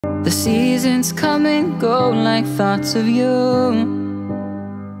The seasons come and go like thoughts of you.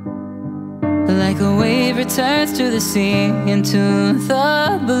 Like a wave returns to the sea, into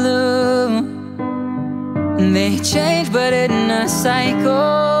the blue. They change but in a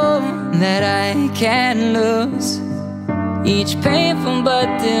cycle that I can't lose. Each painful but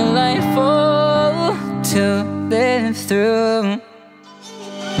delightful to live through.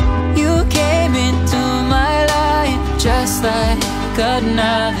 You came into my life just like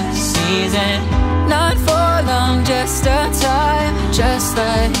another season. Not for long, just a time, just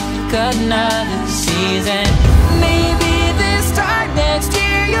like another season. Maybe this time next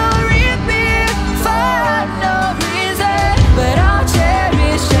year you'll reappear for no reason, but I'll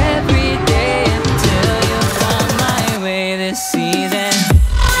cherish every day until you come my way this season.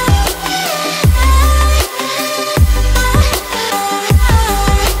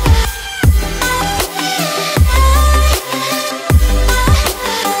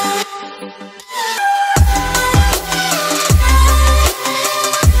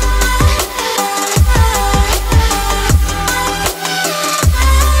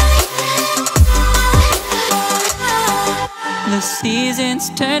 The seasons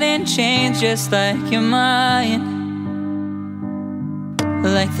turn and change just like your mind.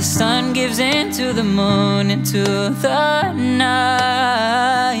 Like the sun gives into the moon, into the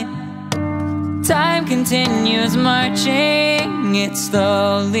night. Time continues marching, it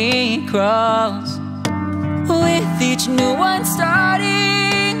slowly crawls. With each new one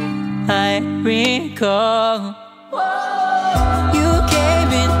starting, I recall. You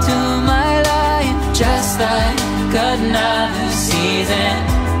came into my life just like another season.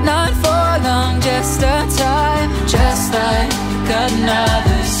 Not for long, just a time, just like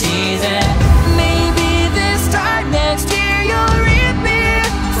another season. Maybe this time next year you'll reappear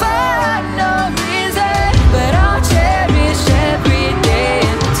for no reason, but I'll cherish every day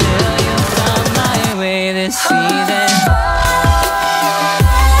until you come my way this season.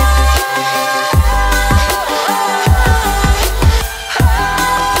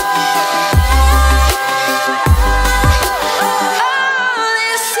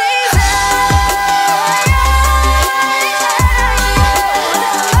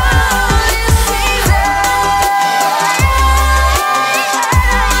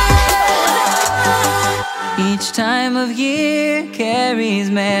 Each time of year carries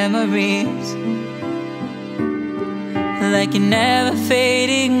memories, like a never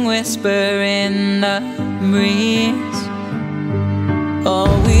fading whisper in the breeze. Oh,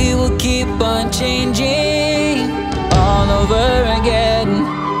 we will keep on changing all over again.